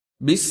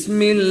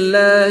بسم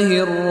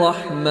الله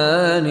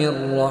الرحمن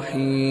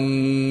الرحيم.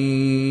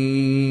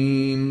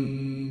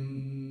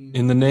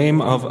 In the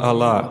name of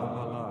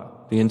Allah,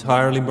 the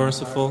entirely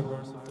merciful,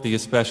 the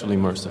especially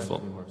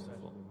merciful.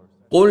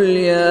 قل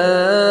يا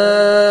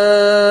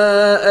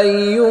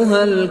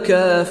أيها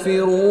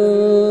الكافرون.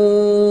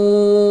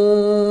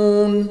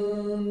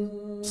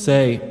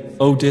 Say,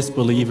 O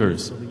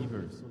disbelievers,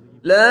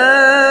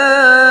 لا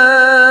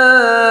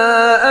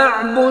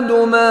أعبد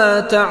ما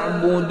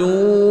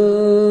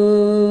تعبدون.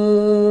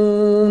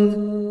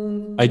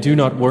 I do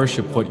not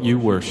worship what you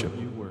worship,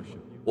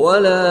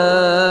 ولا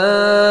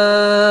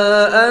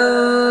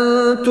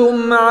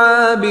أنتم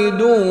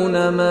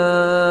عابدون ما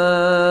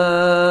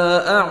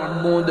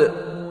أعبد.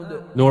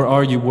 nor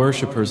are you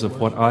worshippers of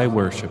what I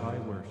worship,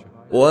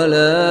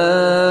 ولا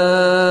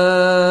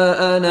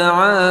أنا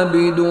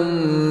عابد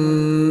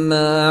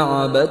ما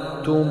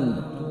عبدتم.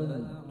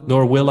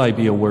 nor will I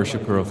be a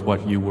worshipper of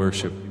what you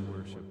worship,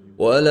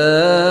 ولا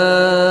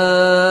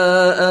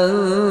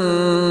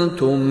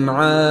أنتم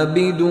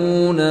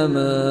عابدون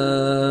ما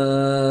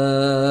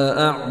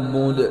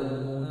أعبد.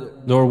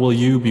 nor will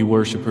you be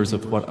worshippers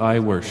of what I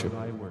worship.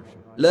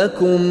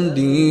 لكم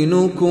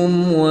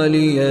دينكم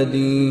ولي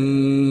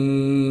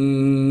دين.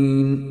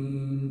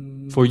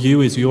 For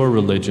you is your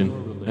religion,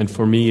 and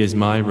for me is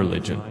my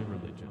religion.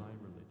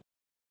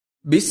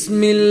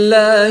 بسم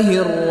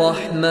الله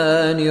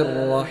الرحمن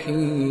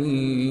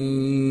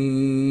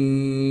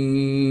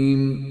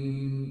الرحيم.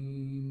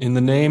 In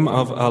the name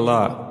of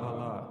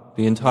Allah,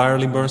 the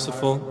entirely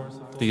merciful,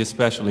 the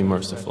especially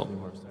merciful.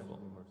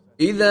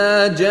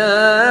 إذا جاء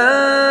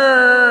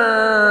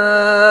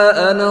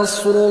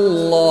نصر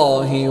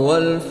الله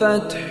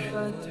والفتح.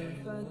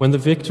 When the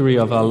victory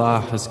of Allah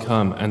has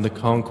come and the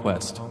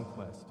conquest,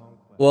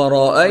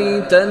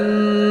 ورأيت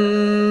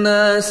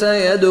الناس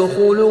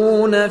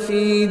يدخلون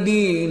في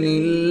دين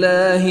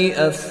الله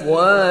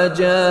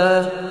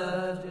أفواجا.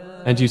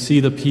 and you see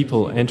the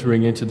people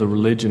entering into the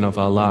religion of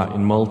Allah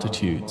in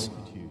multitudes,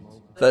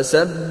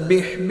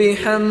 فسبح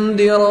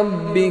بحمد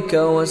ربك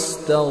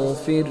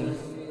واستغفره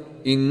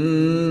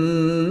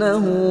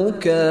إنه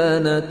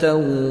كان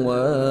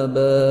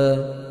توابا.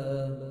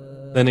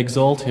 then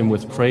exalt him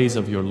with praise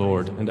of your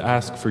Lord and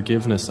ask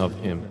forgiveness of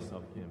him.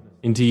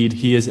 Indeed,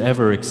 he is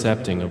ever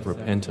accepting of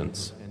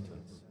repentance.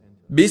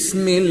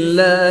 بسم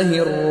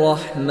الله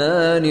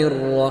الرحمن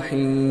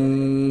الرحيم.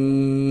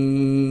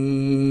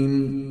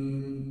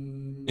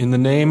 In the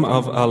name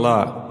of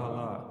Allah,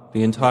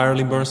 the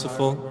entirely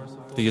merciful,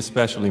 the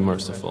especially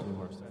merciful.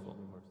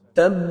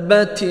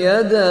 تبت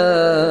يدا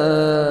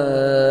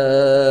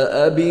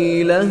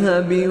أبي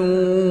لهب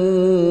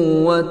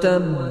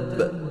وتب.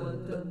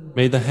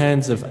 May the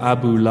hands of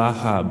Abu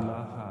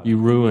Lahab be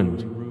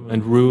ruined,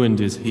 and ruined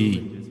is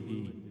he.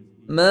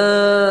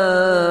 ما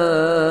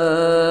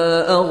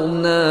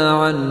أغنى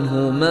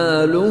عنه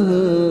ماله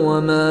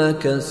وما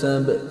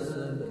كسب.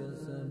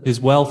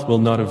 His wealth will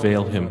not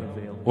avail him,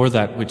 or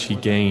that which he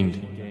gained.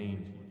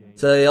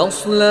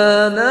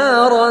 سيصلى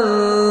نارا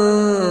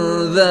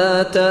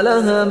ذات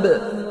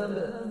لهب.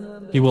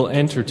 He will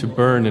enter to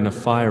burn in a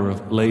fire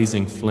of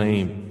blazing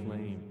flame.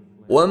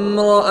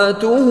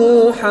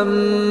 وامرأته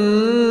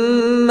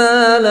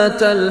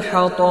حمالة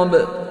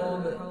الحطب.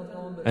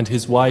 And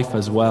his wife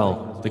as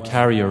well, the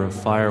carrier of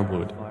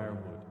firewood.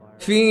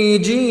 في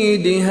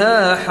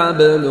جيدها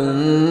حبل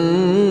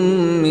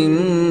من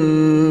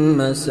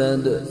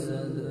مسد.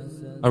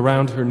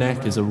 Around her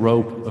neck is a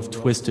rope of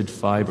twisted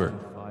fiber.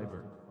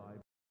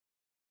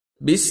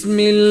 بسم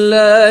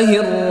الله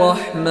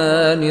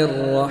الرحمن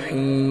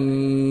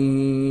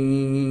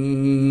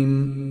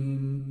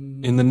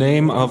الرحيم. In the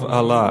name of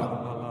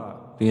Allah,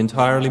 the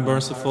entirely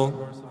merciful,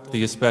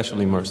 the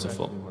especially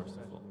merciful.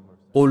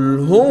 قل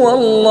هو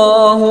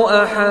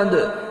الله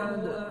أحد.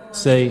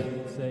 Say,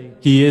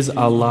 He is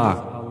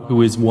Allah,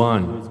 who is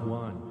one.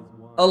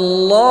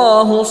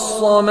 الله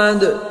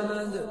الصمد.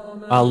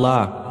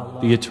 Allah,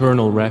 the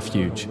eternal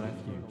refuge.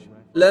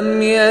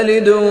 لم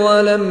يلد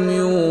ولم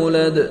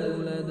يولد.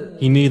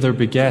 He neither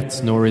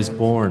begets nor is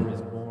born.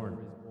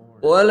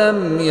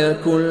 ولم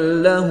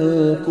يكن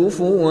له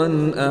كفوا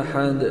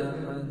أحد.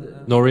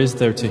 Nor is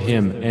there to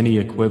him any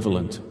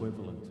equivalent.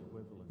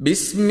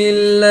 بسم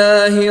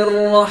الله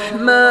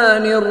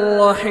الرحمن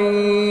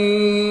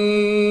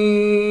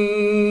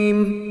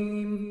الرحيم.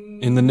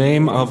 In the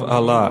name of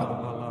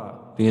Allah,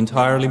 the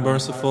entirely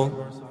merciful,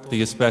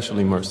 the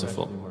especially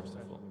merciful.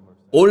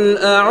 قل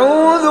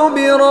أعوذ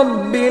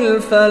برب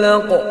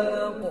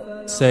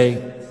الفلق. Say,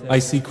 I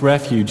seek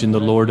refuge in the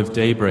Lord of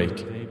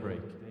daybreak,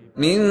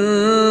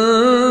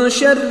 من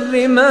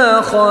شر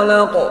ما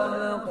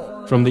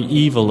خلق. from the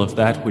evil of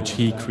that which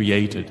He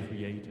created,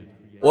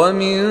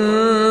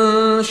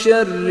 ومن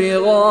شر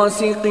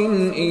غاسق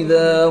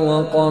إذا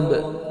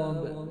وقب.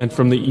 and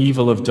from the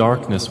evil of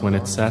darkness when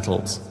it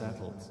settles,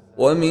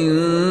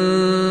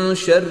 ومن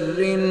شر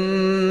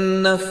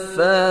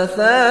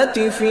النفاثات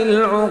في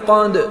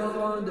العقد.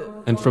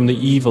 and from the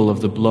evil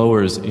of the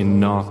blowers in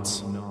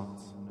knots,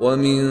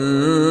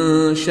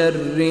 ومن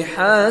شر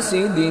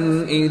حاسد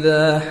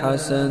إذا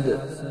حسد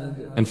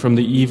and from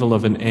the evil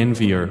of an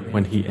envier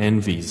when he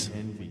envies.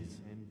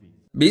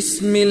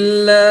 بسم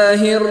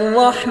الله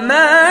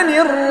الرحمن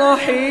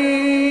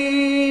الرحيم.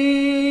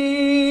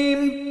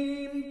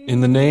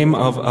 In the name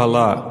of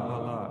Allah,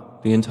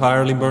 the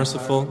entirely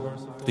merciful,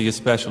 the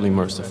especially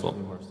merciful.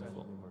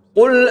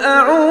 قل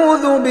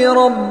أعوذ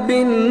برب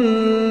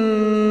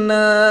الناس.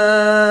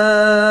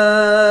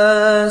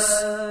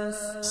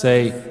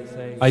 Say,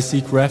 I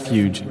seek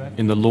refuge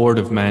in the Lord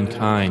of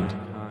mankind,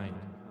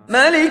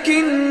 ملك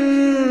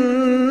الناس.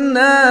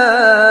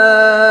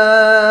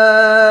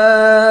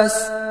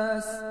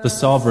 the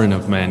sovereign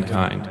of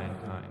mankind,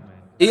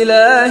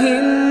 إله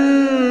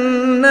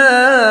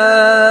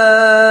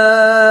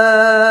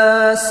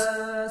الناس.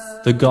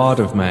 the God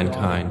of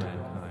mankind,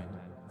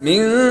 من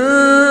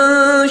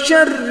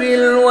شر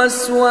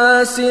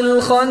الوسواس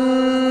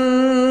الخناس.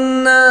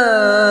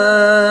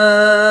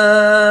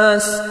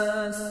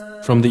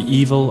 from the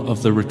evil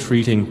of the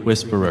retreating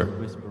whisperer,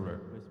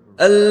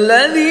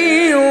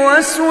 الذي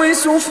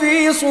يوسوس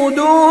في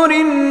صدور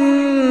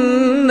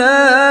الناس.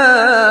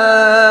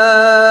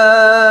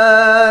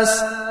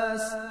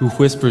 who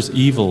whispers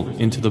evil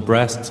into the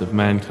breasts of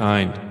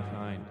mankind,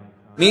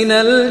 من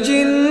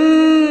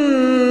الجنة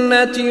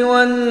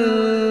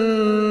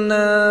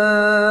والناس.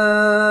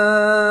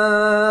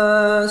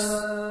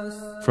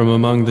 from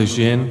among the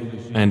jinn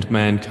and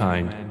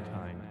mankind.